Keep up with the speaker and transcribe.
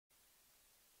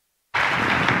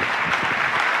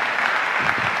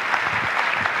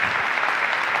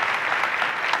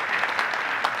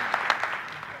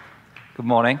Good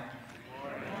morning.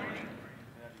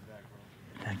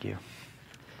 Thank you.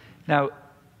 Now,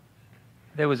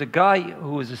 there was a guy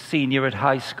who was a senior at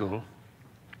high school,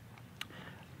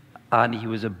 and he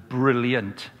was a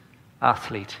brilliant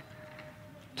athlete,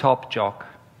 top jock.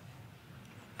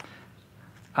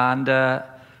 And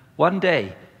one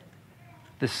day,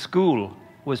 the school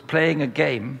was playing a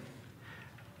game,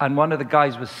 and one of the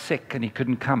guys was sick and he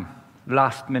couldn't come,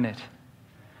 last minute.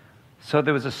 So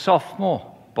there was a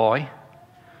sophomore boy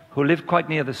who lived quite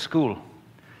near the school.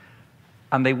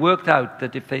 And they worked out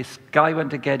that if this guy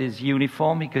went to get his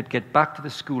uniform, he could get back to the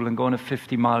school and go on a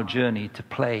 50-mile journey to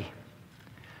play.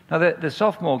 Now, the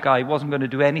sophomore guy wasn't going to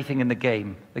do anything in the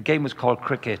game. The game was called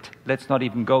cricket. Let's not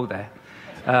even go there.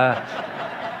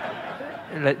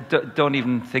 Don't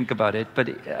even think about it. But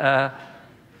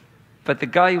the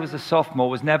guy who was a sophomore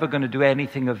was never going to do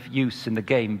anything of use in the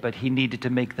game, but he needed to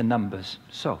make the numbers.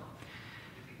 So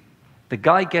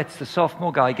the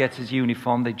sophomore guy gets his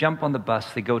uniform, they jump on the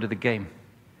bus, they go to the game.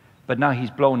 But now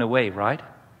he's blown away, right?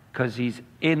 Because he's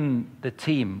in the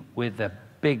team with the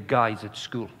big guys at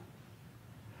school.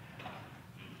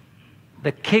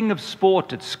 The king of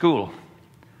sport at school,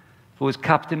 who was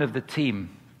captain of the team,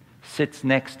 sits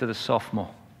next to the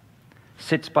sophomore.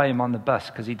 Sits by him on the bus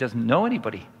because he doesn't know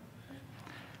anybody.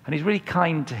 And he's really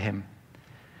kind to him.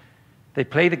 They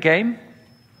play the game.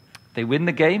 They win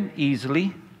the game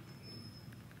easily.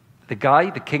 The guy,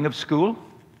 the king of school,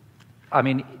 I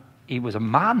mean, he was a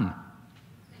man.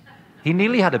 He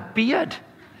nearly had a beard.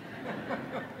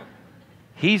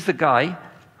 He's the guy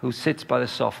who sits by the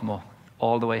sophomore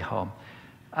all the way home.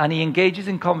 And he engages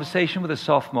in conversation with the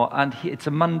sophomore, and it's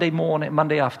a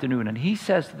Monday afternoon, and he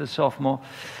says to the sophomore,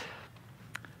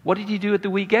 "What did you do at the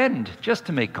weekend?" Just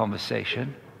to make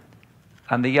conversation.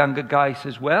 And the younger guy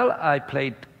says, "Well, I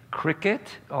played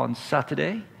cricket on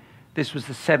Saturday." This was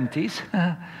the 70s.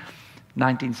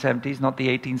 1970s, not the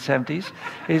 1870s.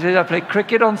 He said, "I played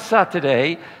cricket on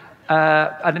Saturday."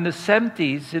 And in the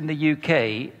 70s in the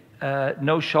UK,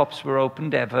 no shops were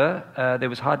opened ever. There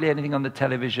was hardly anything on the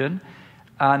television.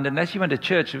 And unless you went to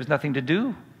church, there was nothing to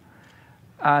do.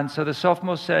 And so the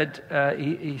sophomore said,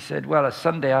 he said, "Well, a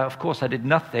Sunday, of course, I did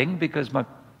nothing because my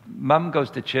mum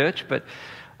goes to church. But,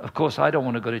 of course, I don't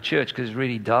want to go to church because it's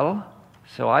really dull.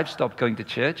 So I've stopped going to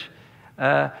church.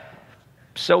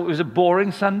 So it was a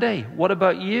boring Sunday. What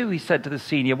about you?" He said to the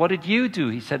senior. "What did you do?"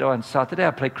 He said, "Oh, on Saturday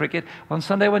I played cricket. On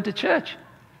Sunday I went to church."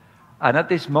 And at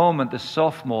this moment, the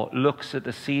sophomore looks at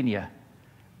the senior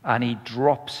and he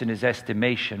drops in his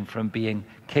estimation from being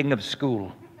king of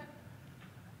school.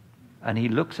 And he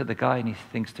looks at the guy and he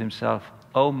thinks to himself,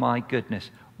 "Oh my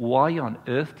goodness, why on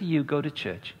earth do you go to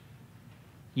church?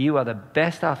 You are the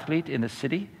best athlete in the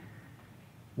city.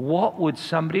 What would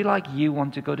somebody like you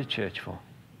want to go to church for?"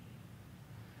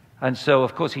 And so,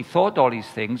 of course, he thought all these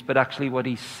things, but actually what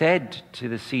he said to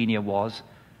the senior was,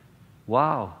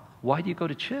 "Wow, why do you go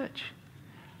to church?"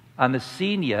 And the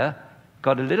senior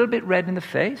got a little bit red in the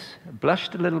face,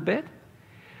 blushed a little bit,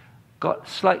 got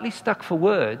slightly stuck for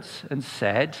words and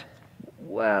said,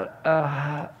 "Well,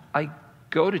 I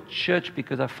go to church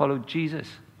because I follow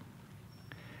Jesus."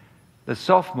 The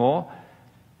sophomore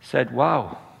said,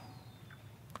 "Wow,"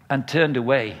 and turned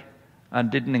away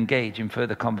and didn't engage in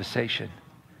further conversation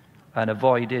and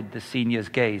avoided the senior's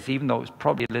gaze, even though it was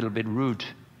probably a little bit rude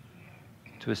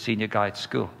to a senior guy at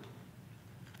school.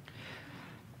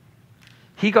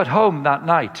 He got home that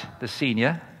night, the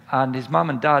senior, and his mum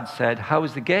and dad said, "How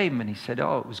was the game?" And he said,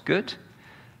 "Oh, it was good."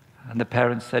 And the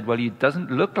parents said, "Well, it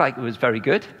doesn't look like it was very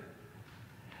good."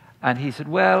 And he said,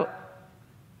 "Well,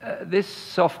 this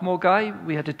sophomore guy,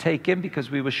 we had to take him because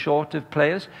we were short of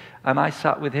players, and I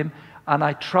sat with him, and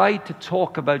I tried to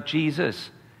talk about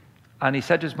Jesus." And he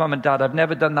said to his mum and dad, "I've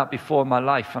never done that before in my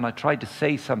life, and I tried to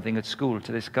say something at school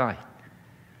to this guy."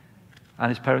 And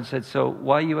his parents said, "So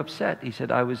why are you upset?" He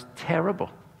said, "I was terrible.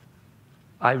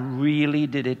 I really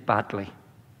did it badly.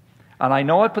 And I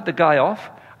know I put the guy off,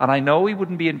 and I know he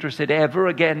wouldn't be interested ever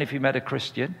again if he met a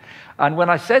Christian. And when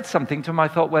I said something to him, I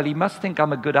thought, well, he must think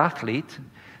I'm a good athlete.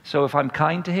 So if I'm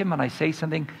kind to him and I say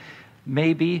something,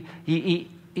 maybe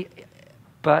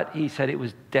But he said it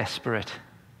was desperate.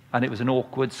 And it was an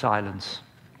awkward silence.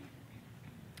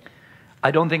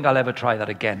 I don't think I'll ever try that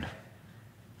again.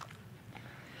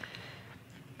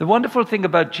 The wonderful thing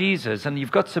about Jesus, and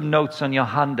you've got some notes on your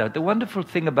handout, the wonderful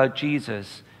thing about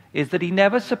Jesus is that he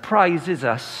never surprises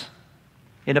us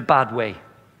in a bad way.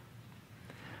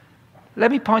 Let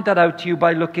me point that out to you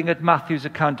by looking at Matthew's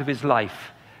account of his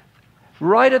life.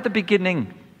 Right at the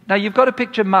beginning, now you've got to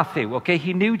picture Matthew, okay?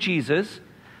 He knew Jesus.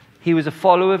 He was a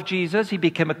follower of Jesus. He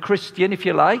became a Christian, if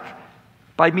you like,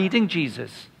 by meeting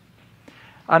Jesus.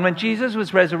 And when Jesus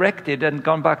was resurrected and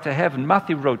gone back to heaven,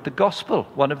 Matthew wrote the gospel,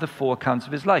 one of the 4 accounts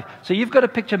of his life. So you've got to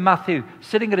picture Matthew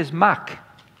sitting at his Mac,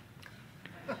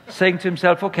 saying to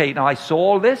himself, okay, now I saw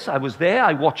all this, I was there,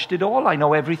 I watched it all, I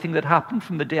know everything that happened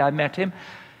from the day I met him.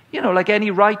 You know, like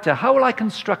any writer, how will I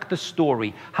construct the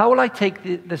story? How will I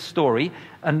take the story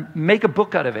and make a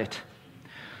book out of it?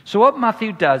 So what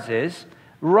Matthew does is,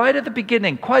 right at the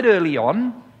beginning, quite early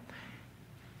on,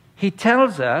 he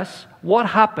tells us what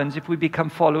happens if we become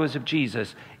followers of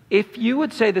Jesus. If you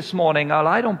would say this morning, well,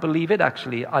 I don't believe it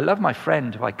actually, I love my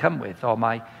friend who I come with, or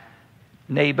my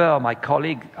neighbor or my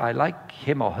colleague, I like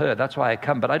him or her, that's why I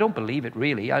come, but I don't believe it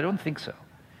really, I don't think so.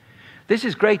 This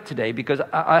is great today because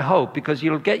I hope, because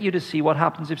it'll get you to see what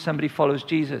happens if somebody follows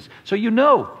Jesus. So you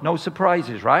know, no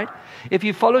surprises, right? If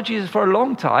you follow Jesus for a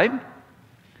long time,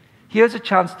 here's a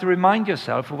chance to remind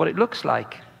yourself of what it looks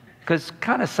like. Because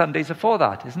kind of Sundays are for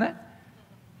that, isn't it?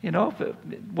 You know,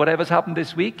 whatever's happened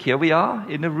this week, here we are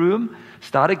in the room.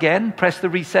 Start again, press the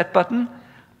reset button,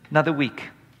 another week.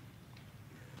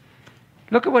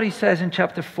 Look at what he says in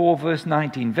chapter 4, verse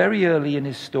 19, very early in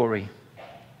his story.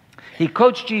 He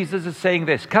quotes Jesus as saying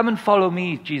this, come and follow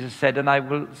me, Jesus said, and I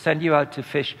will send you out to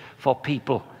fish for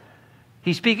people.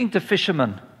 He's speaking to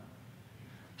fishermen.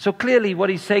 So clearly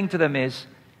what he's saying to them is,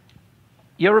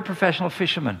 you're a professional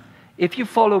fisherman. If you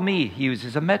follow me, he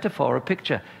uses a metaphor, a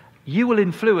picture, you will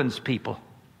influence people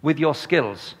with your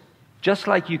skills. Just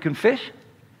like you can fish,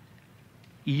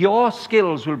 your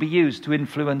skills will be used to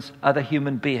influence other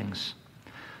human beings.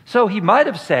 So he might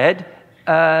have said,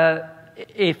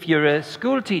 if you're a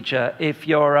school teacher, if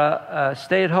you're a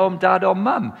stay-at-home dad or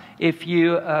mum, if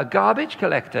you're a garbage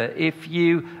collector, if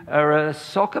you are a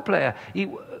soccer player,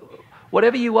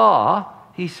 whatever you are,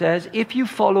 he says, if you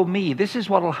follow me, this is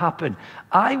what will happen.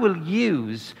 I will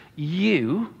use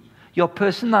you, your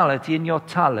personality and your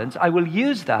talents, I will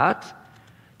use that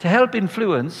to help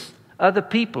influence other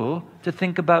people to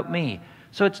think about me.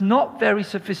 So it's not very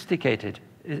sophisticated.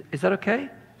 Is that okay?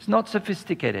 It's not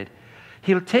sophisticated.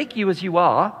 He'll take you as you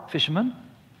are, fisherman,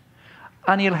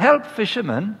 and he'll help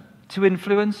fishermen to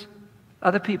influence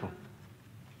other people.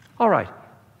 All right.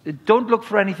 Don't look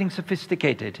for anything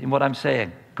sophisticated in what I'm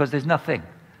saying, because there's nothing.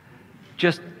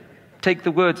 Just take the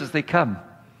words as they come.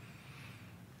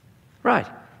 Right.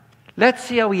 Let's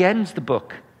see how he ends the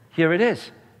book. Here it is.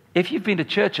 If you've been to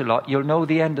church a lot, you'll know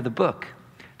the end of the book.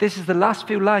 This is the last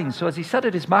few lines. So as he sat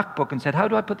at his MacBook and said, how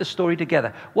do I put the story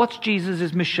together? What's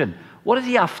Jesus' mission? What is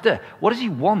he after? What does he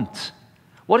want?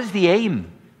 What is the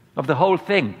aim of the whole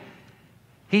thing?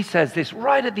 He says this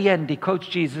right at the end. He quotes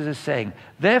Jesus as saying,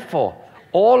 therefore,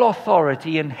 all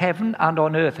authority in heaven and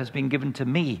on earth has been given to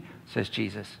me, says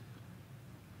Jesus.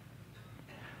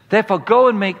 Therefore, go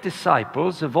and make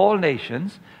disciples of all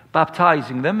nations,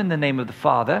 baptizing them in the name of the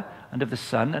Father and of the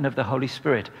Son and of the Holy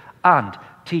Spirit, and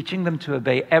teaching them to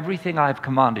obey everything I have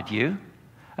commanded you.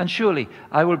 And surely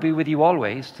I will be with you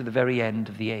always to the very end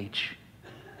of the age.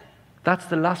 That's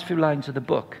the last few lines of the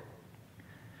book.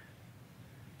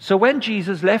 So when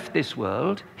Jesus left this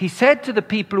world, he said to the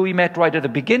people who he met right at the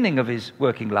beginning of his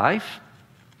working life,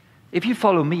 if you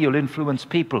follow me, you'll influence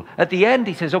people. At the end,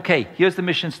 he says, okay, here's the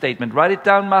mission statement. Write it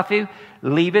down, Matthew.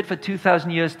 Leave it for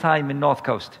 2,000 years' time in North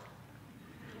Coast.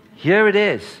 Here it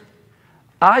is.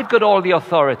 I've got all the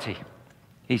authority.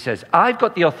 He says, I've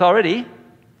got the authority.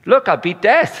 Look, I beat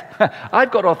death.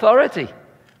 I've got authority.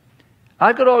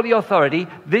 I've got all the authority.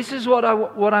 This is what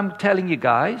I'm telling you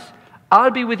guys.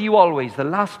 I'll be with you always. The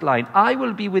last line. I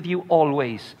will be with you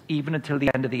always, even until the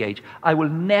end of the age. I will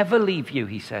never leave you,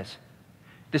 he says.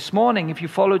 This morning, if you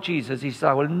follow Jesus, he says,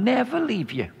 I will never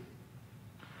leave you.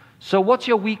 So what's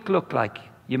your week look like,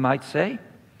 you might say?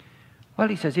 Well,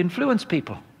 he says, influence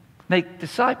people. Make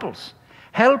disciples.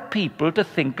 Help people to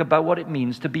think about what it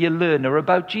means to be a learner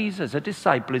about Jesus. A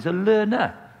disciple is a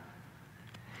learner.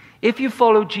 If you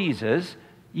follow Jesus,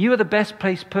 you are the best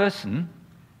placed person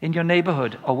in your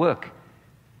neighborhood or work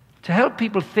to help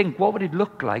people think, what would it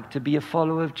look like to be a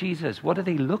follower of Jesus? What do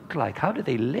they look like? How do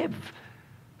they live?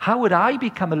 How would I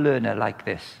become a learner like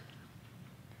this?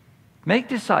 Make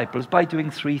disciples by doing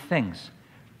 3 things.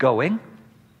 Going,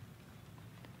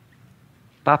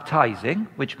 baptizing,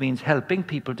 which means helping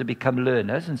people to become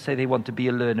learners and say they want to be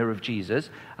a learner of Jesus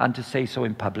and to say so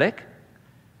in public,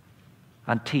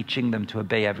 and teaching them to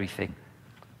obey everything.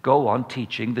 Go on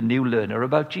teaching the new learner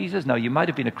about Jesus. Now, you might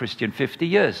have been a Christian 50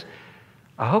 years.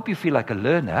 I hope you feel like a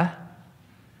learner.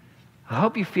 I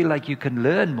hope you feel like you can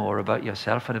learn more about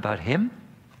yourself and about him.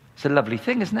 It's a lovely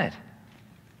thing, isn't it?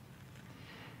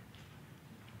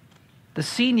 The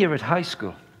senior at high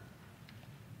school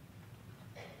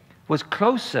was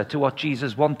closer to what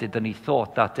Jesus wanted than he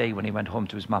thought that day when he went home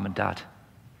to his mum and dad.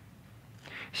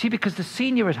 See, because the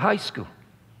senior at high school,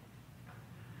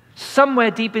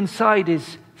 somewhere deep inside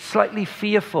his slightly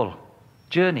fearful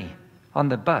journey on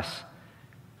the bus,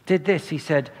 did this. He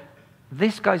said,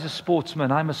 this guy's a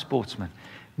sportsman, I'm a sportsman.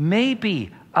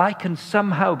 Maybe I can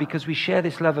somehow, because we share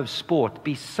this love of sport,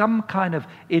 be some kind of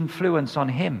influence on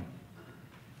him.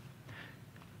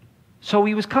 So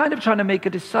he was kind of trying to make a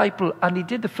disciple, and he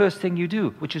did the first thing you do,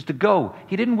 which is to go.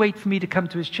 He didn't wait for me to come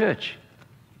to his church.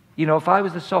 You know, if I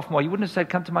was the sophomore, he wouldn't have said,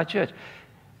 come to my church.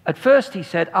 At first he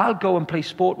said, I'll go and play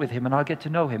sport with him and I'll get to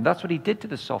know him. That's what he did to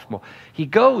the sophomore. He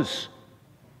goes.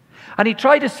 And he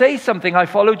tried to say something, I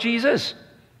follow Jesus.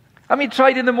 I mean, he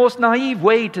tried in the most naive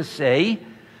way to say,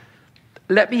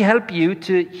 let me help you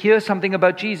to hear something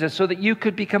about Jesus so that you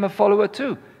could become a follower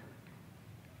too.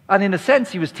 And in a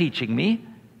sense, he was teaching me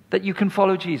that you can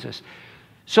follow Jesus.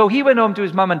 So he went home to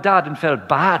his mum and dad and felt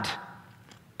bad.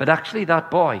 But actually, that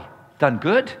boy done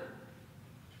good.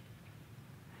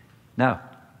 Now,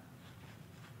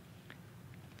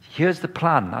 here's the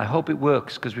plan. I hope it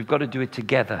works, because we've got to do it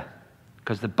together.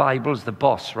 Because the Bible's the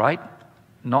boss, right?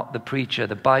 Not the preacher.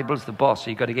 The Bible's the boss. So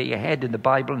you've got to get your head in the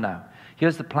Bible now.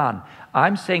 Here's the plan.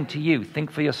 I'm saying to you,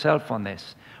 think for yourself on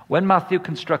this. When Matthew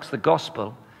constructs the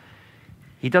gospel,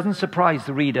 he doesn't surprise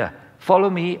the reader. Follow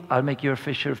me, I'll make you a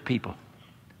fisher of people.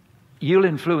 You'll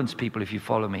influence people if you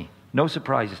follow me. No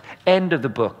surprises. End of the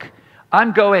book.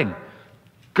 I'm going.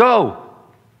 Go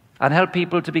and help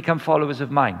people to become followers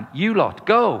of mine. You lot,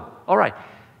 go. All right.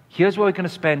 Here's what we're going to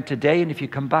spend today, and if you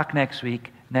come back next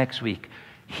week.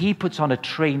 He puts on a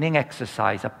training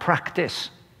exercise, a practice.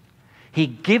 He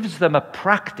gives them a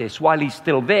practice while he's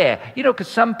still there. You know, because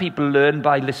some people learn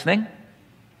by listening.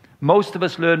 Most of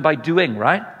us learn by doing,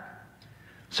 right?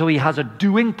 So he has a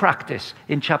doing practice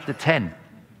in chapter 10.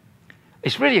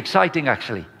 It's really exciting,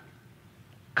 actually,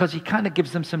 because he kind of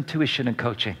gives them some tuition and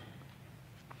coaching.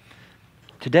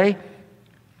 Today,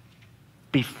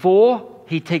 before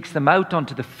he takes them out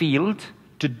onto the field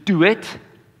to do it,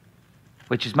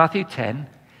 which is Matthew 10,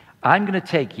 I'm going to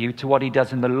take you to what he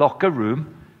does in the locker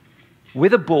room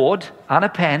with a board and a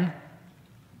pen.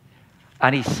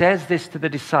 And he says this to the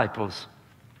disciples.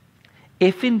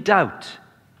 If in doubt,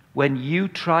 when you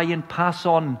try and pass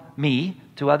on me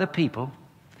to other people,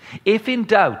 if in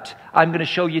doubt, I'm going to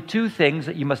show you two things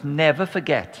that you must never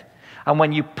forget. And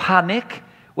when you panic,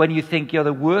 when you think you're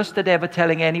the worst at ever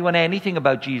telling anyone anything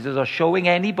about Jesus or showing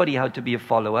anybody how to be a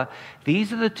follower,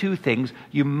 these are the two things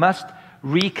you must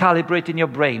recalibrate in your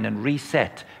brain and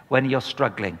reset when you're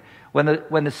struggling. When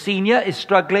the senior is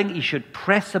struggling, he should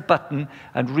press a button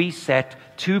and reset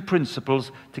two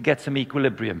principles to get some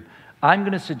equilibrium. I'm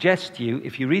going to suggest to you,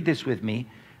 if you read this with me,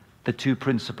 the two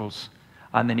principles.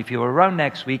 And then if you're around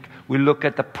next week, we'll look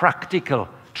at the practical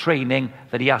training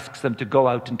that he asks them to go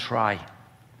out and try.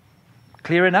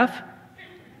 Clear enough?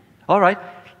 All right,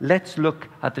 let's look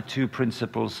at the two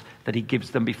principles that he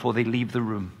gives them before they leave the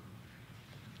room.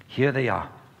 Here they are.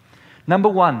 Number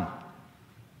one,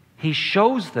 he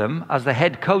shows them, as the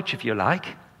head coach, if you like,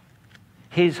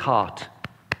 his heart.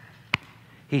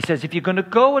 He says, if you're going to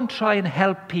go and try and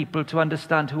help people to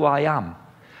understand who I am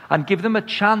and give them a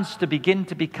chance to begin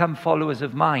to become followers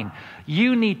of mine,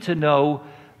 you need to know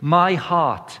my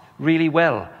heart really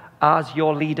well as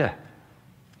your leader.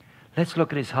 Let's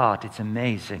look at his heart. It's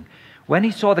amazing. When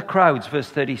he saw the crowds, verse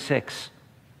 36,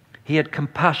 he had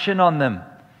compassion on them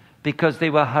because they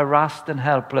were harassed and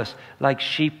helpless, like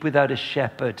sheep without a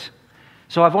shepherd.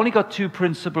 So I've only got two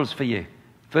principles for you,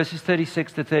 verses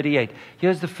 36 to 38.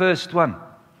 Here's the first one.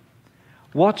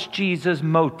 What's Jesus'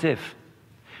 motive?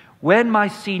 When my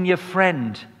senior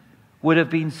friend would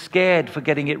have been scared for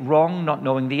getting it wrong, not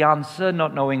knowing the answer,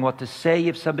 not knowing what to say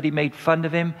if somebody made fun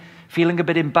of him, feeling a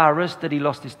bit embarrassed that he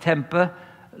lost his temper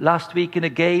last week in a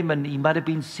game and he might have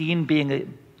been seen being a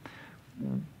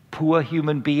poor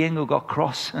human being who got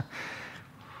cross.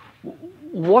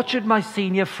 What should my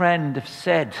senior friend have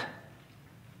said?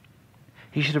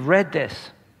 He should have read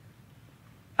this,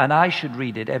 and I should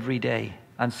read it every day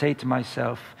and say to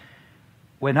myself,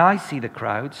 when I see the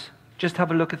crowds, just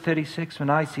have a look at 36, when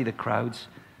I see the crowds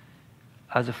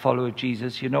as a follower of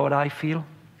Jesus, you know what I feel?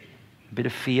 A bit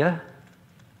of fear,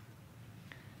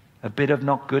 a bit of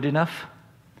not good enough,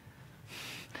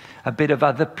 a bit of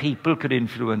other people could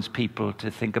influence people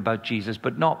to think about Jesus,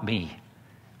 but not me.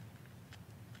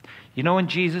 You know when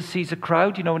Jesus sees a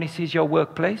crowd, you know when he sees your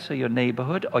workplace or your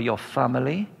neighborhood or your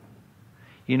family,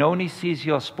 you know when he sees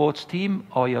your sports team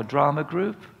or your drama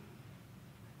group,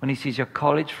 when he sees your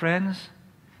college friends,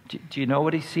 do you know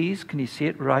what he sees? Can you see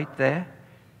it right there?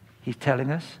 He's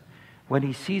telling us, when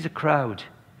he sees a crowd,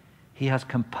 he has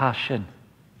compassion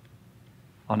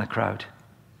on a crowd.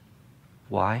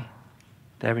 Why?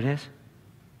 There it is.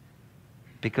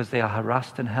 Because they are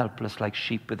harassed and helpless like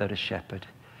sheep without a shepherd.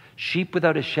 Sheep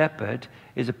without a shepherd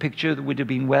is a picture that would have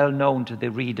been well known to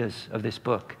the readers of this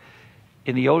book.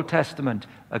 In the Old Testament,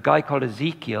 a guy called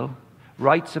Ezekiel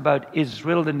writes about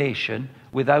Israel, the nation,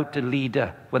 without a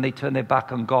leader when they turn their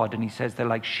back on God. And he says they're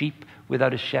like sheep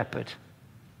without a shepherd.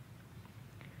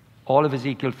 All of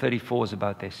Ezekiel 34 is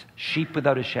about this. Sheep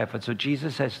without a shepherd. So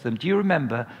Jesus says to them, do you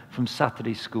remember from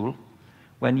Saturday school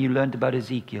when you learned about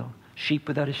Ezekiel? Sheep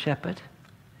without a shepherd?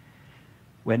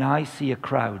 When I see a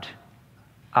crowd,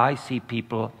 I see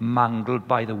people mangled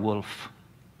by the wolf.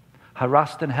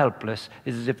 Harassed and helpless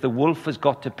is as if the wolf has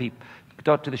got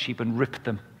to the sheep and ripped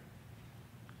them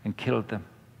and killed them.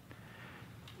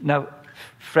 Now,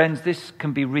 friends, this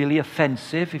can be really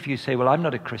offensive if you say, well, I'm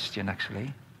not a Christian,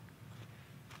 actually.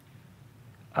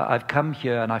 I've come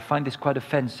here and I find this quite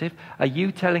offensive. Are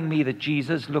you telling me that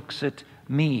Jesus looks at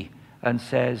me and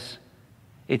says,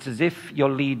 it's as if your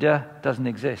leader doesn't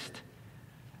exist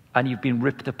and you've been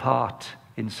ripped apart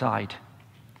inside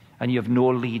and you have no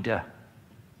leader?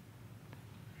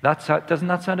 Doesn't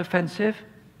that sound offensive?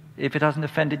 If it hasn't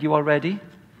offended you already?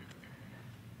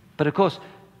 But of course,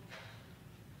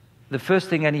 the first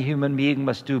thing any human being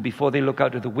must do before they look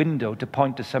out of the window to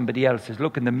point to somebody else is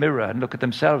look in the mirror and look at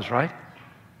themselves, right?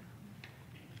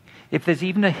 If there's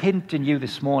even a hint in you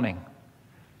this morning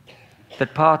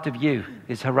that part of you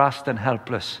is harassed and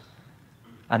helpless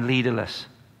and leaderless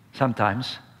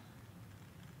sometimes,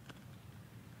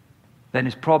 then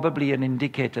it's probably an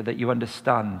indicator that you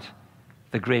understand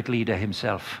the great leader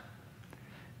himself.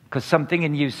 Because something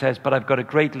in you says, but I've got a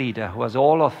great leader who has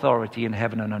all authority in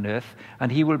heaven and on earth, and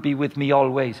he will be with me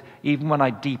always, even when I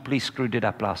deeply screwed it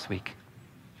up last week.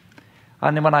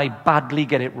 And then when I badly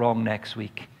get it wrong next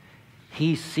week,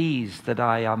 he sees that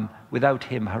I am, without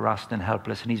him, harassed and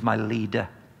helpless, and he's my leader.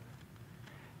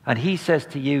 And he says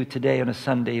to you today on a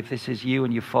Sunday, if this is you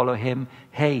and you follow him,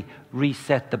 hey,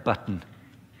 reset the button.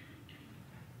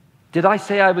 Did I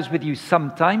say I was with you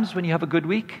sometimes when you have a good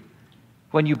week?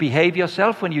 When you behave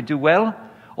yourself, when you do well?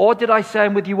 Or did I say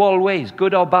I'm with you always,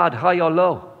 good or bad, high or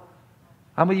low?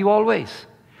 I'm with you always.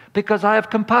 Because I have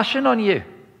compassion on you.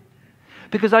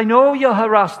 Because I know you're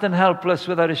harassed and helpless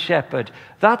without a shepherd.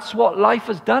 That's what life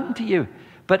has done to you.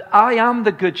 But I am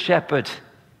the good shepherd.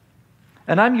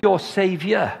 And I'm your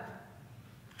savior.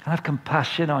 And I have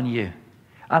compassion on you.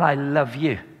 And I love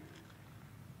you.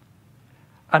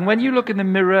 And when you look in the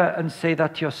mirror and say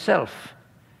that to yourself,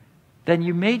 then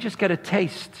you may just get a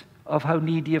taste of how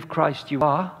needy of Christ you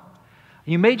are.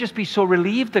 You may just be so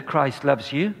relieved that Christ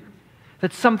loves you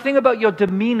that something about your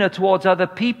demeanor towards other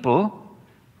people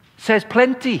says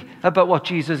plenty about what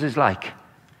Jesus is like.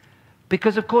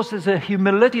 Because, of course, there's a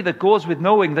humility that goes with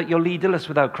knowing that you're leaderless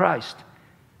without Christ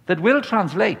that will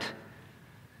translate.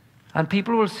 And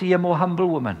people will see a more humble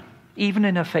woman, even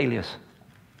in her failures.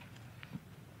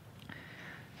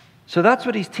 So that's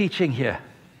what he's teaching here.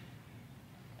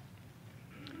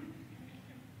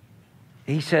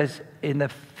 He says, in the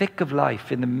thick of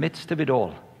life, in the midst of it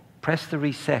all, press the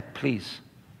reset, please.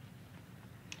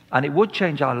 And it would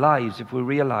change our lives if we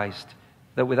realized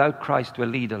that without Christ we're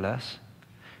leaderless,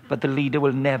 but the leader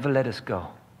will never let us go.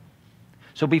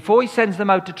 So before he sends them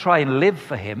out to try and live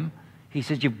for him, he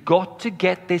says, you've got to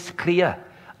get this clear.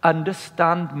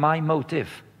 Understand my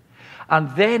motive.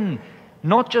 And then,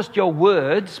 not just your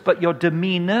words, but your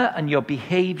demeanor and your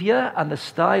behavior and the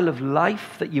style of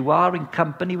life that you are in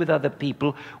company with other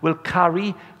people will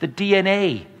carry the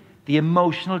DNA, the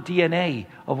emotional DNA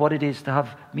of what it is to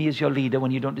have me as your leader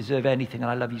when you don't deserve anything and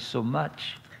I love you so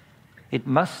much. It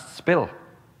must spill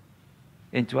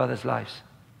into others' lives.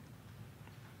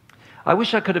 I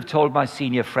wish I could have told my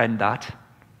senior friend that.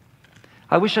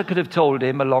 I wish I could have told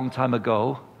him a long time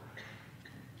ago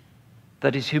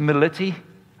that his humility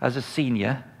as a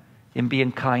senior in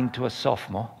being kind to a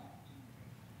sophomore,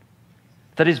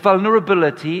 that his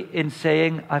vulnerability in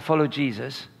saying, I follow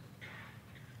Jesus,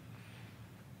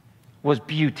 was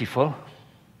beautiful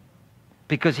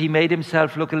because he made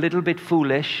himself look a little bit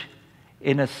foolish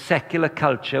in a secular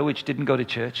culture which didn't go to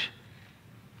church.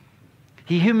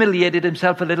 He humiliated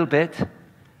himself a little bit,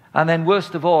 and then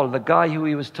worst of all, the guy who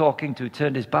he was talking to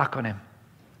turned his back on him.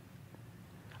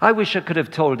 I wish I could have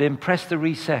told him, press the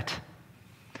reset.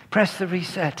 Press the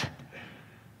reset.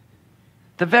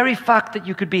 The very fact that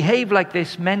you could behave like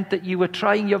this meant that you were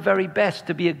trying your very best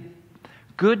to be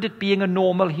good at being a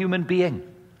normal human being.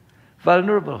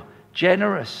 Vulnerable,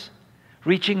 generous,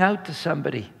 reaching out to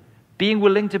somebody, being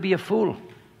willing to be a fool.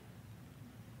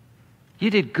 You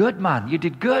did good, man. You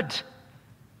did good.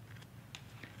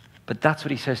 But that's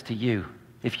what he says to you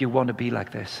if you want to be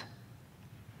like this.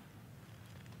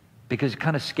 Because it's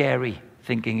kind of scary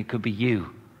thinking it could be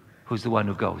you who's the one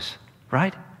who goes,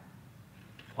 right?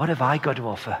 What have I got to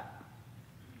offer?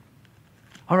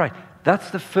 All right,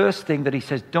 that's the first thing that he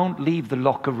says. Don't leave the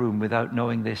locker room without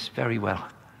knowing this very well.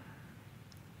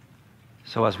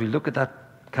 So as we look at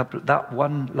that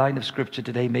one line of scripture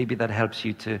today, maybe that helps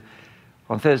you to,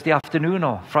 on Thursday afternoon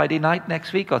or Friday night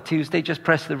next week or Tuesday, just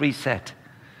press the reset.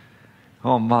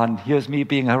 Oh man, here's me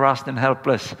being harassed and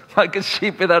helpless, like a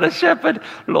sheep without a shepherd.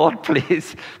 Lord,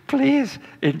 please, please,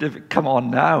 come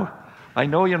on now. I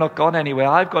know you're not gone anywhere.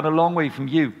 I've gone a long way from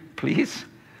you. Please.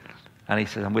 And he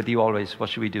says, I'm with you always. What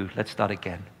should we do? Let's start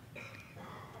again.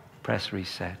 Press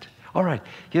reset. All right,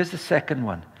 here's the second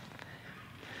one.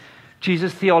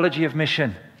 Jesus' theology of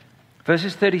mission.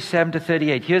 Verses 37 to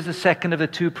 38. Here's the second of the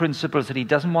two principles that he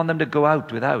doesn't want them to go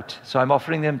out without. So I'm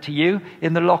offering them to you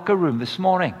in the locker room this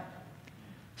morning.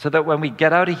 So that when we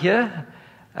get out of here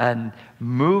and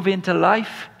move into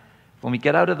life, when we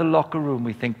get out of the locker room,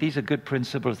 we think these are good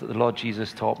principles that the Lord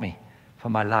Jesus taught me for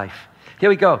my life. Here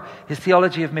we go. His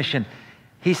theology of mission.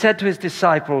 He said to his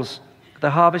disciples, the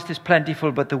harvest is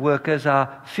plentiful, but the workers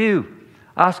are few.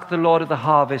 Ask the Lord of the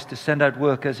harvest to send out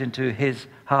workers into his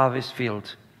harvest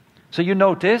field. So you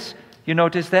notice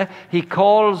there, he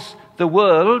calls the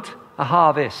world a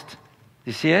harvest.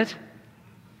 You see it?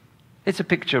 It's a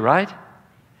picture, right?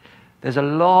 There's a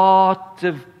lot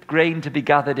of grain to be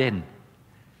gathered in.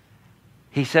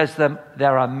 He says to them,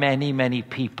 there are many, many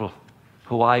people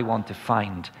who I want to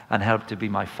find and help to be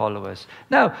my followers.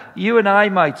 Now, you and I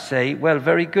might say, well,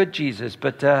 very good, Jesus,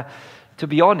 but to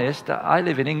be honest, I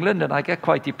live in England and I get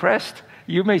quite depressed.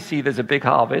 You may see there's a big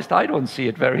harvest. I don't see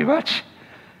it very much.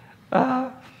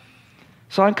 So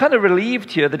I'm kind of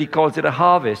relieved here that he calls it a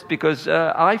harvest, because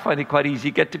I find it quite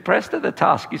easy to get depressed at the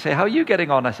task. You say, how are you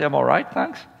getting on? I say, I'm all right,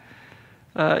 thanks.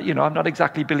 I'm not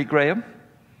exactly Billy Graham.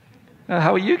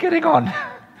 How are you getting on?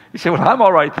 You say, well, I'm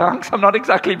all right, thanks. I'm not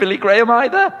exactly Billy Graham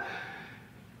either.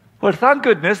 Well, thank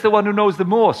goodness the one who knows the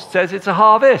most says it's a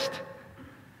harvest.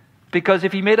 Because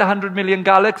if he made 100 million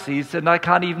galaxies and I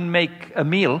can't even make a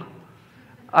meal,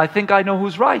 I think I know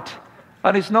who's right.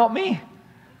 And it's not me.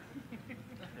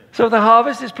 So the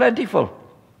harvest is plentiful.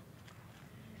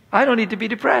 I don't need to be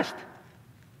depressed.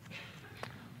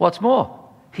 What's more,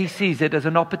 he sees it as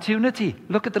an opportunity.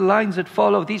 Look at the lines that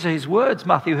follow. These are his words.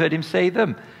 Matthew heard him say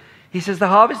them. He says, the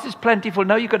harvest is plentiful.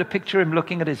 Now you've got to picture him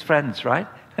looking at his friends, right?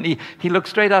 And he looks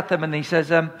straight at them and he says,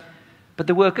 but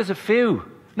the workers are few.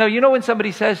 Now, you know when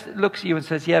somebody looks at you and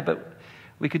says, yeah, but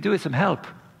we could do with some help.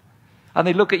 And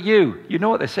they look at you. You know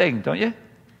what they're saying, don't you?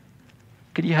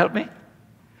 Can you help me?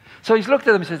 So he's looked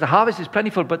at them and says, the harvest is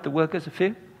plentiful, but the workers are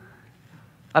few.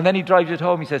 And then he drives it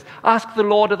home. He says, ask the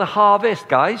Lord of the harvest,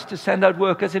 guys, to send out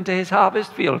workers into his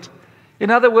harvest field.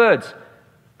 In other words,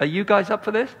 are you guys up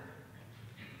for this?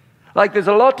 Like, there's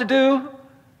a lot to do.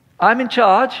 I'm in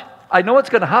charge. I know what's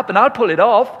going to happen. I'll pull it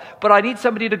off, but I need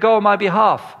somebody to go on my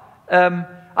behalf.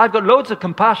 I've got loads of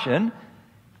compassion,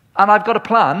 and I've got a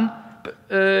plan.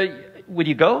 Will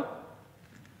you go?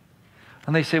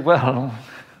 And they say, well,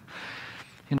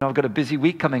 I've got a busy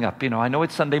week coming up. I know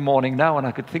it's Sunday morning now, and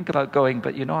I could think about going,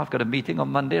 but, I've got a meeting on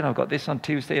Monday, and I've got this on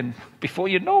Tuesday, and before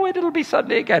you know it, it'll be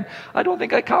Sunday again. I don't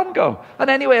think I can go. And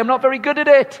anyway, I'm not very good at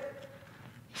it.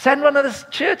 Send one of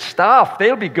the church staff.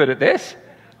 They'll be good at this.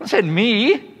 Don't send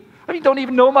me. I mean, don't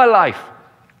even know my life.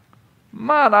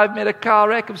 Man, I've made a car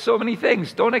wreck of so many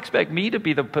things. Don't expect me to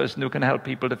be the person who can help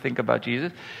people to think about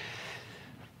Jesus.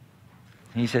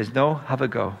 He says, no, have a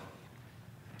go.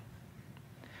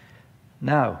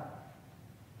 Now,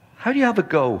 how do you have a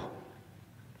go?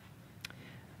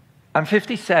 I'm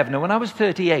 57, and when I was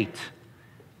 38,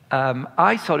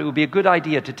 I thought it would be a good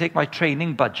idea to take my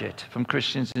training budget from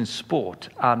Christians in sport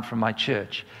and from my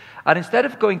church. And instead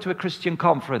of going to a Christian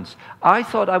conference, I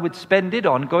thought I would spend it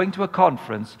on going to a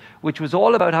conference which was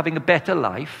all about having a better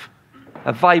life,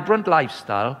 a vibrant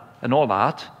lifestyle, and all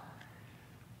that.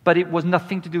 But it was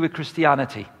nothing to do with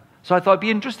Christianity. So I thought it'd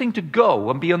be interesting to go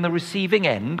and be on the receiving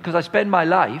end, because I spend my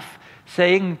life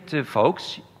saying to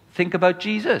folks, think about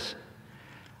Jesus.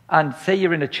 And say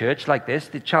you're in a church like this,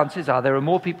 the chances are there are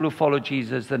more people who follow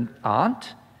Jesus than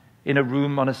aren't in a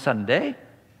room on a Sunday.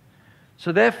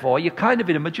 So therefore, you're kind of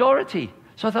in a majority.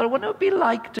 So I thought, I wonder what it would be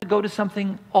like to go to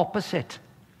something opposite.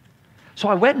 So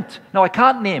I went. Now, I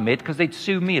can't name it because they'd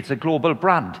sue me. It's a global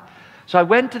brand. So I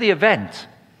went to the event.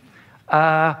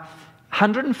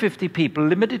 150 people,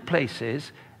 limited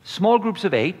places, small groups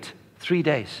of 8, 3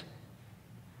 days.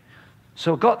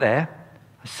 So I got there,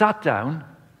 I sat down.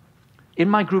 In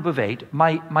my group of 8,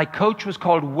 my coach was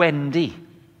called Wendy.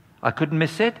 I couldn't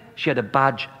miss it. She had a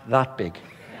badge that big.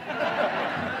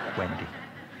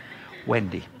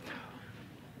 Wendy.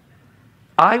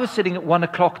 I was sitting at 1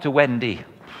 o'clock to Wendy.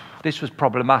 This was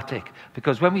problematic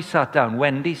because when we sat down,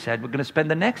 Wendy said, we're going to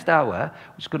spend the next hour,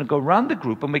 we're just going to go around the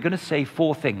group and we're going to say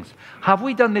 4 things. Have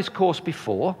we done this course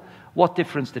before? What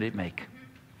difference did it make?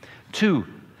 2,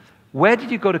 where did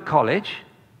you go to college?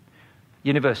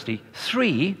 University.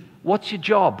 3, what's your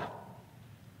job?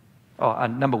 Oh,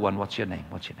 and number 1, what's your name?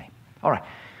 What's your name? All right.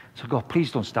 So God,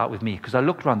 please don't start with me because I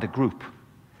looked around the group.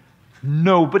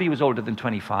 Nobody was older than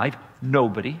 25.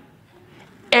 Nobody.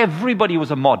 Everybody was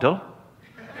a model.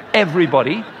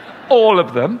 Everybody, all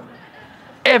of them,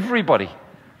 everybody.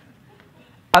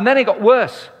 And then it got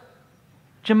worse.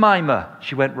 Jemima,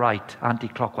 she went right,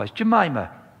 anti-clockwise.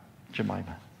 Jemima,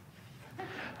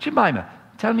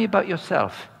 tell me about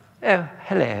yourself. Oh,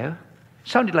 hello.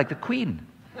 Sounded like the Queen.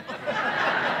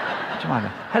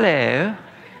 Jemima, hello.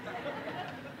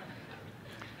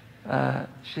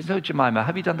 She said, oh, Jemima,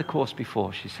 have you done the course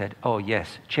before? She said, oh,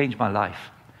 yes, changed my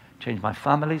life. Changed my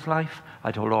family's life.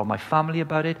 I told all my family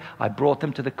about it. I brought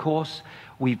them to the course.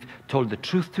 We've told the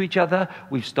truth to each other.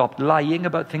 We've stopped lying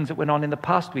about things that went on in the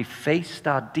past. We've faced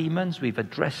our demons. We've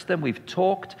addressed them. We've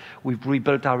talked. We've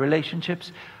rebuilt our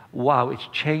relationships. Wow, it's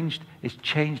changed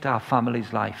our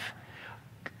family's life.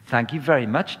 Thank you very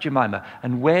much, Jemima.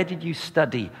 And where did you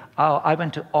study? Oh, I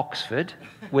went to Oxford,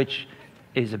 which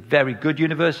is a very good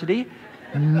university.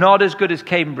 Not as good as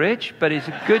Cambridge, but it's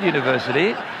a good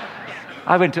university.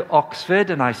 I went to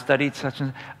Oxford and I studied such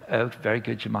and... Oh, very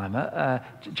good, Jemima.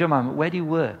 Jemima, where do you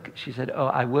work? She said, oh,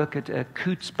 I work at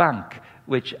Coutts Bank,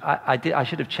 which I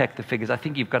should have checked the figures. I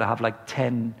think you've got to have like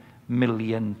 £10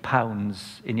 million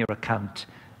in your account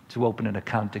to open an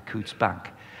account at Coutts Bank.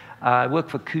 I work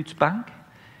for Coutts Bank.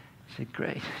 She said,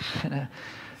 great.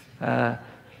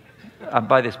 And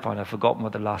by this point, I've forgotten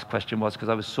what the last question was because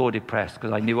I was so depressed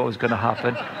because I knew what was going to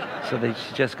happen. So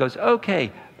she just goes,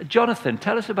 okay, Jonathan,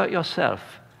 tell us about yourself.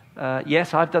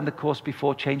 Yes, I've done the course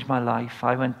before, changed my life.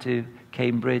 I went to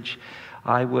Cambridge.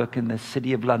 I work in the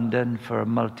City of London for a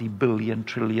multi-billion,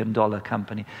 trillion-dollar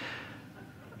company.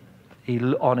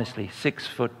 Honestly,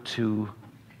 6'2",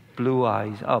 blue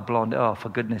eyes, blonde, for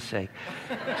goodness sake.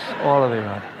 All the way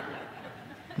around.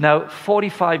 Now,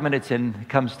 45 minutes in, it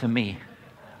comes to me.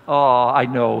 Oh, I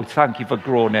know. Thank you for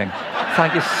groaning.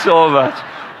 Thank you so much.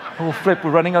 Oh, flip,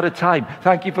 we're running out of time.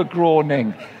 Thank you for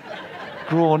groaning.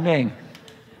 Groaning.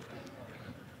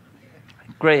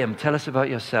 Graham, tell us about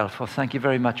yourself. Oh, thank you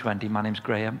very much, Wendy. My name's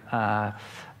Graham.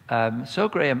 So,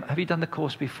 Graham, have you done the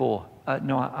course before?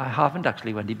 No, I haven't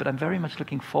actually, Wendy, but I'm very much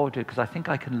looking forward to it because I think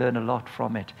I can learn a lot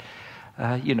from it.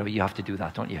 You have to do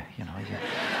that, don't you?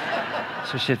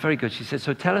 So she said, very good. She said,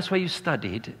 so tell us where you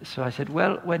studied. So I said,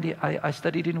 well, Wendy, I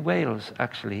studied in Wales,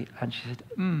 actually. And she said,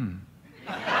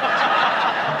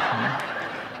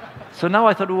 So now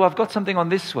I thought, oh, I've got something on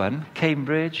this one,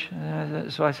 Cambridge.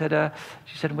 So I said,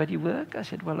 she said, where do you work? I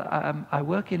said, well, I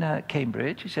work in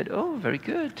Cambridge. She said, oh, very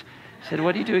good. She said,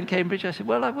 what do you do in Cambridge? I said,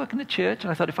 well, I work in a church.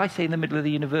 And I thought, if I say in the middle of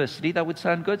the university, that would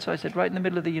sound good. So I said, right in the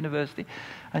middle of the university.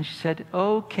 And she said,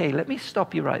 okay, let me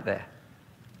stop you right there.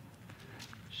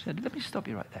 She said, let me stop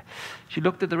you right there. She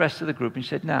looked at the rest of the group and she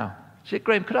said, now. She said,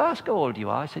 Graham, could I ask how old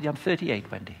you are? I said, yeah, I'm 38,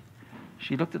 Wendy.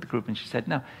 She looked at the group and she said,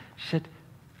 now. She said,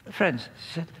 friends,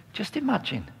 she said, just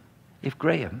imagine if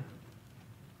Graham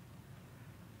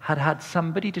had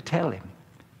somebody to tell him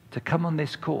to come on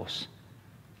this course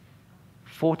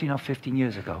 14 or 15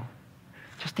 years ago.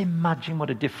 Just imagine what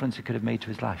a difference it could have made to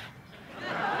his life.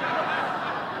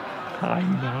 I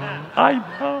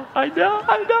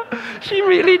know. She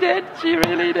really did.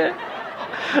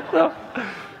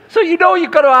 So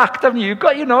you've got to act, haven't you?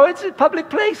 It's a public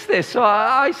place, this. So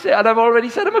I say, and I've already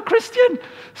said I'm a Christian.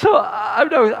 So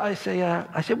I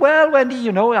say, well, Wendy,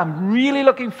 I'm really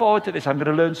looking forward to this. I'm going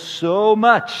to learn so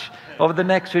much over the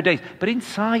next few days. But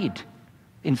inside,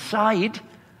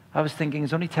 I was thinking,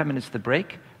 there's only 10 minutes to the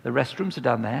break. The restrooms are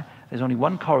down there. There's only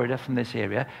one corridor from this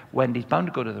area. Wendy's bound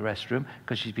to go to the restroom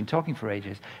because she's been talking for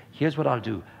ages. Here's what I'll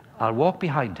do. I'll walk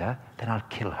behind her, then I'll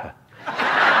kill her.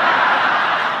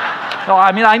 No,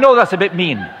 I know that's a bit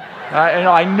mean.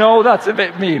 I know that's a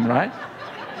bit mean, right?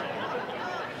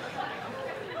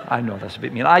 I know that's a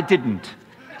bit mean. I didn't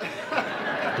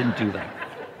do that.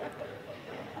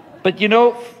 But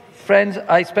friends,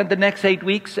 I spent the next 8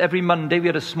 weeks, every Monday we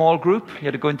had a small group. You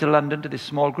had to go into London to this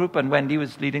small group, and Wendy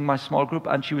was leading my small group,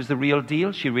 and she was the real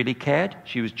deal. She really cared.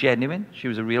 She was genuine.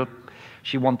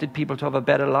 She wanted people to have a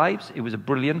better lives. It was a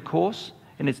brilliant course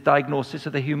in its diagnosis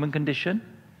of the human condition.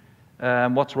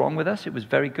 What's wrong with us? It was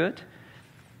very good.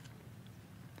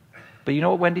 But you know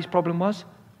what Wendy's problem was?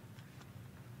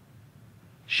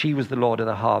 She was the Lord of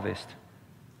the harvest.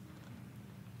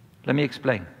 Let me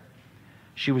explain.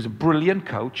 She was a brilliant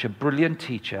coach, a brilliant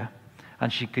teacher,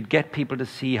 and she could get people to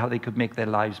see how they could make their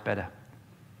lives better.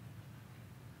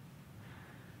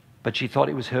 But she thought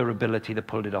it was her ability that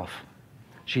pulled it off.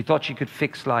 She thought she could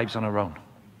fix lives on her own.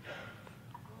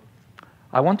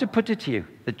 I want to put it to you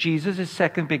that Jesus'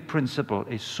 second big principle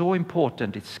is so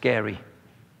important, it's scary.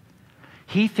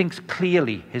 He thinks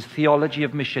clearly, his theology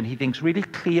of mission, he thinks really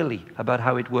clearly about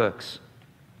how it works.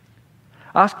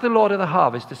 Ask the Lord of the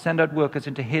harvest to send out workers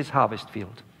into his harvest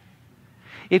field.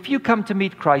 If you come to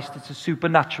meet Christ, it's a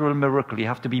supernatural miracle. You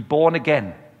have to be born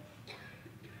again.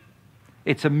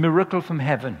 It's a miracle from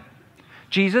heaven.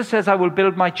 Jesus says, I will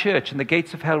build my church and the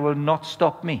gates of hell will not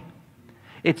stop me.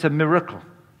 It's a miracle.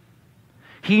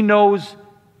 He knows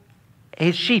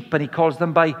his sheep and he calls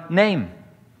them by name.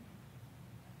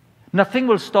 Nothing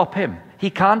will stop him. He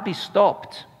can't be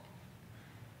stopped.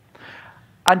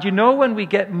 And you know when we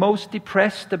get most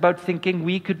depressed about thinking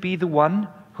we could be the one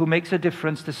who makes a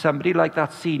difference to somebody like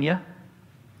that senior?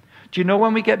 Do you know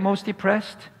when we get most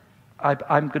depressed?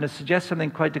 I'm going to suggest something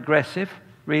quite aggressive,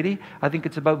 really. I think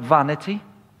it's about vanity.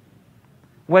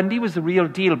 Wendy was the real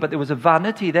deal, but there was a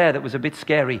vanity there that was a bit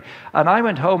scary. And I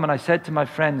went home and I said to my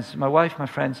friends, my wife, my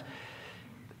friends,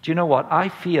 do you know what? I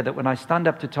fear that when I stand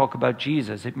up to talk about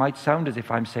Jesus, it might sound as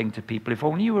if I'm saying to people, if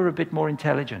only you were a bit more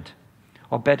intelligent,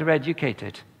 or better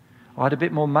educated, or had a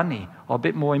bit more money, or a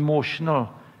bit more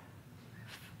emotional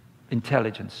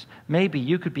intelligence, maybe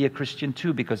you could be a Christian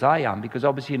too, because I am, because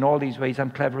obviously in all these ways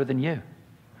I'm cleverer than you,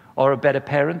 or a better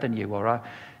parent than you, or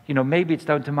maybe it's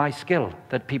down to my skill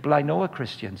that people I know are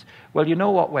Christians. Well, you know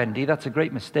what, Wendy? That's a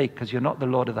great mistake, because you're not the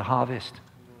Lord of the harvest.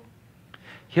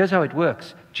 Here's how it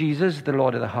works. Jesus is the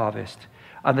Lord of the harvest.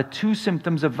 And the two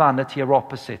symptoms of vanity are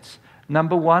opposites.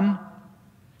 Number one,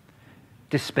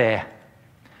 despair.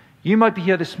 You might be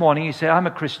here this morning, you say, I'm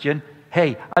a Christian.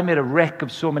 Hey, I made a wreck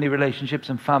of so many relationships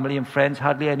and family and friends.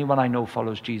 Hardly anyone I know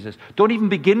follows Jesus. Don't even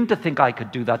begin to think I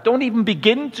could do that. Don't even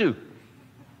begin to.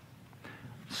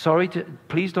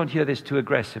 Please don't hear this too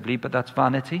aggressively, but that's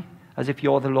vanity, as if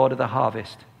you're the Lord of the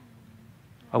harvest.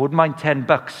 I wouldn't mind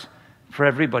 $10 for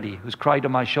everybody who's cried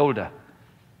on my shoulder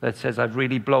that says, I've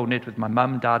really blown it with my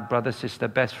mum, dad, brother, sister,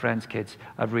 best friends, kids.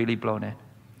 I've really blown it.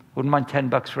 Wouldn't mind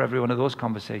 $10 for every one of those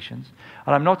conversations.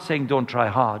 And I'm not saying don't try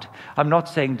hard. I'm not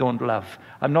saying don't love.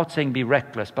 I'm not saying be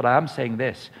reckless, but I am saying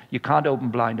this. You can't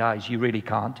open blind eyes. You really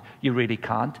can't. You really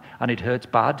can't. And it hurts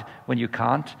bad when you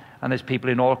can't. And there's people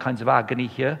in all kinds of agony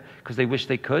here because they wish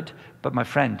they could. But my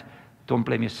friend, don't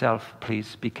blame yourself.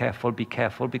 Please be careful,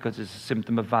 because it's a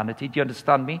symptom of vanity. Do you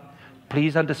understand me?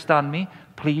 Please understand me.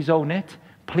 Please own it.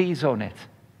 Please own it.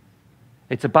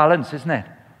 It's a balance, isn't it?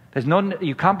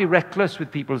 You can't be reckless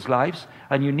with people's lives,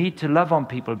 and you need to love on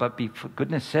people, but for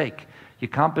goodness sake, you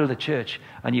can't build a church,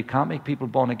 and you can't make people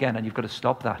born again, and you've got to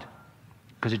stop that,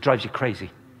 because it drives you crazy.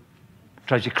 It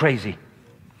drives you crazy.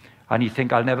 And you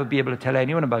think, I'll never be able to tell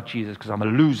anyone about Jesus because I'm a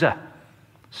loser.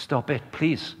 Stop it,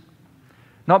 please.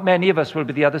 Not many of us will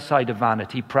be the other side of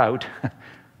vanity, proud.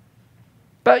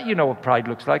 But you know what pride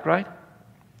looks like, right?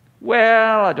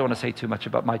 Well, I don't want to say too much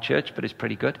about my church, but it's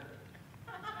pretty good.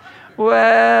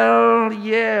 Well,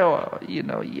 yeah,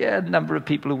 a number of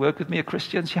people who work with me are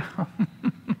Christians, yeah.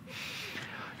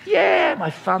 Yeah, my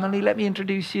family, let me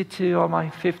introduce you to all my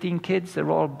 15 kids.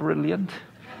 They're all brilliant.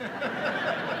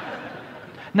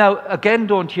 Now, again,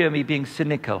 don't hear me being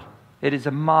cynical. It is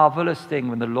a marvelous thing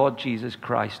when the Lord Jesus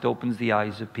Christ opens the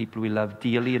eyes of people we love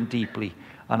dearly and deeply,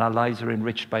 and our lives are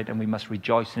enriched by it, and we must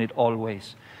rejoice in it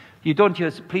always.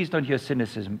 Please don't hear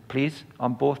cynicism, please,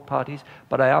 on both parties,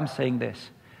 but I am saying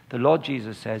this. The Lord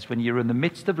Jesus says, when you're in the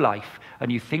midst of life and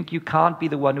you think you can't be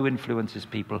the one who influences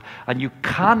people, and you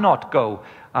cannot go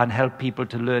and help people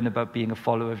to learn about being a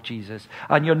follower of Jesus,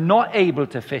 and you're not able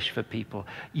to fish for people,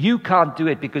 you can't do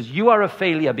it because you are a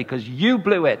failure, because you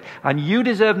blew it, and you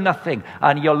deserve nothing,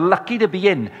 and you're lucky to be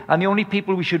in, and the only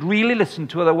people we should really listen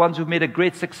to are the ones who've made a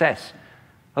great success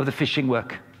of the fishing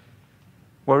work,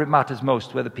 where it matters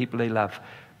most, where the people they love.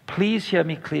 Please hear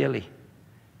me clearly.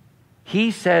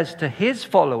 He says to his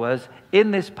followers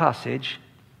in this passage,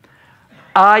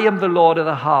 I am the Lord of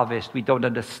the harvest. We don't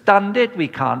understand it, we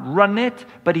can't run it,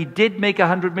 but he did make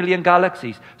 100 million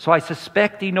galaxies. So I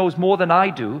suspect he knows more than I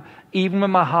do, even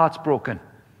when my heart's broken.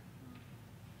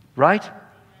 Right?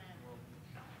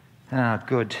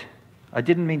 Good. I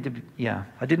didn't mean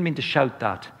to shout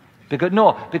that.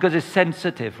 Because it's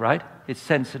sensitive, right? It's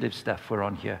sensitive stuff we're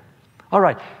on here. All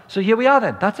right, so here we are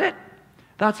then. That's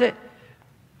it.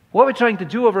 What we're trying to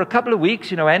do over a couple of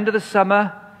weeks, end of the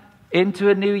summer, into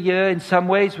a new year in some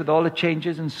ways with all the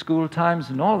changes in school times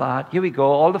and all that. Here we go.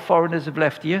 All the foreigners have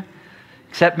left here,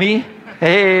 except me.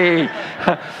 Hey!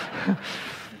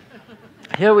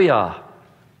 here we are.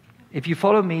 If you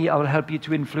follow me, I will help you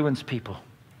to influence people.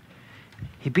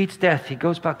 He beats death. He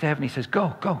goes back to heaven. He says,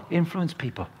 go, influence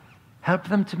people. Help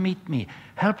them to meet me.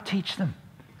 Help teach them.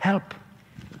 Help.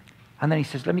 And then he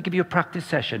says, let me give you a practice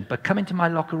session, but come into my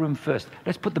locker room first.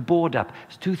 Let's put the board up.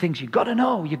 There's 2 things you've got to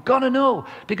know. You've got to know,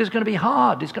 because it's going to be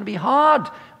hard. It's going to be hard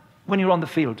when you're on the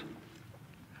field.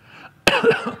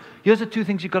 Here's the 2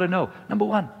 things you've got to know. Number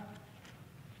 1,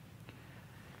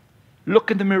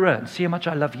 look in the mirror and see how much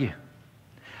I love you.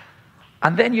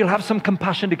 And then you'll have some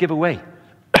compassion to give away.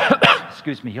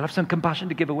 Excuse me. You'll have some compassion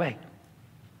to give away.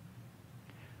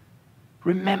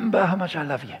 Remember how much I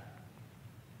love you.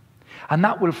 And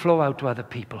that will flow out to other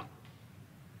people.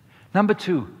 Number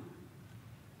 2,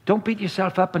 don't beat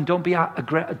yourself up and don't be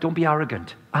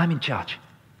arrogant. I'm in charge.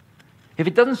 If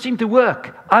it doesn't seem to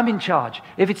work, I'm in charge.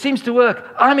 If it seems to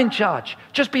work, I'm in charge.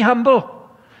 Just be humble.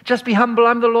 Just be humble.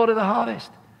 I'm the Lord of the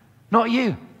harvest, not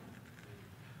you.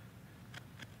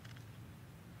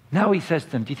 Now he says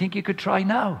to them, do you think you could try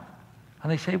now?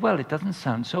 And they say, well, it doesn't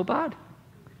sound so bad.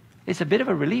 It's a bit of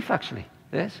a relief, actually,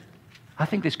 this. I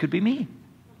think this could be me.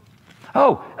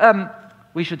 Oh,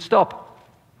 we should stop.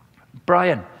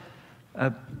 Brian,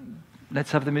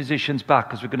 let's have the musicians back,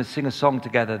 because we're going to sing a song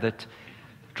together that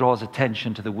draws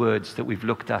attention to the words that we've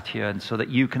looked at here, and so that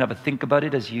you can have a think about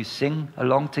it as you sing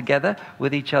along together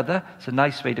with each other. It's a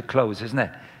nice way to close, isn't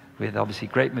it? With obviously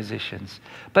great musicians.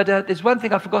 But there's one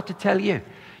thing I forgot to tell you.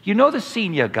 You know the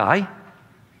senior guy?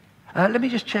 Let me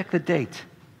just check the date.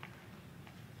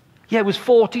 Yeah, it was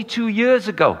 42 years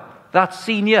ago. That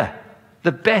senior,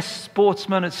 the best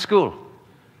sportsman at school.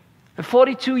 And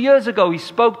 42 years ago, he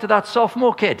spoke to that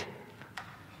sophomore kid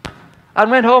and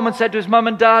went home and said to his mum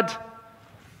and dad,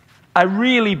 I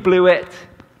really blew it.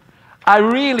 I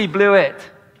really blew it.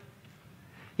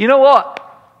 You know what?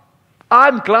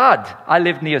 I'm glad I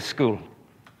lived near school.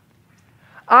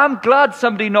 I'm glad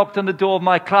somebody knocked on the door of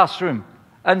my classroom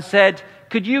and said,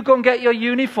 could you go and get your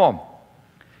uniform?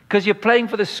 Because you're playing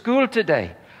for the school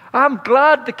today. I'm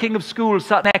glad the king of schools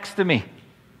sat next to me.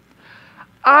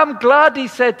 I'm glad he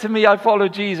said to me, I follow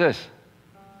Jesus.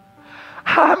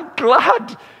 I'm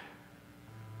glad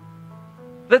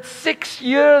that 6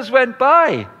 years went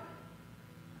by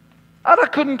and I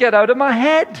couldn't get out of my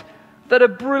head that a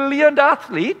brilliant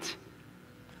athlete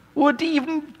would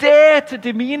even dare to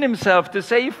demean himself to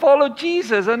say he followed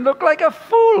Jesus and look like a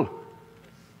fool.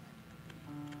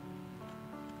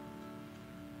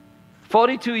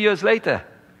 42 years later,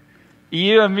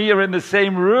 you and me are in the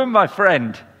same room, my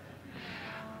friend.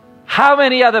 How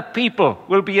many other people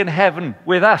will be in heaven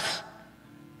with us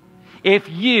if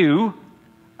you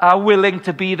are willing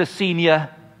to be the senior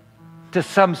to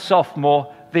some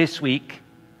sophomore this week,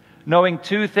 knowing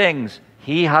 2 things?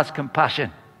 He has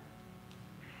compassion,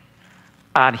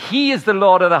 and he is the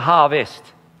Lord of the harvest.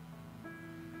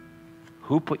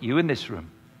 Who put you in this room?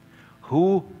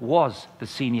 Who was the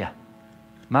senior?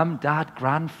 Mum, dad,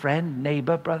 grand, friend,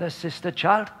 neighbor, brother, sister,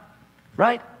 child?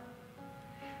 Right?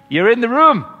 You're in the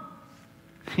room.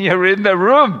 You're in the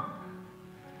room.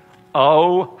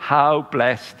 Oh, how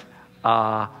blessed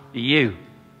are you.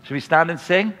 Should we stand and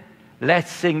sing?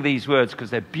 Let's sing these words because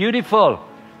they're beautiful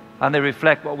and they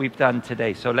reflect what we've done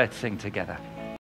today. So let's sing together.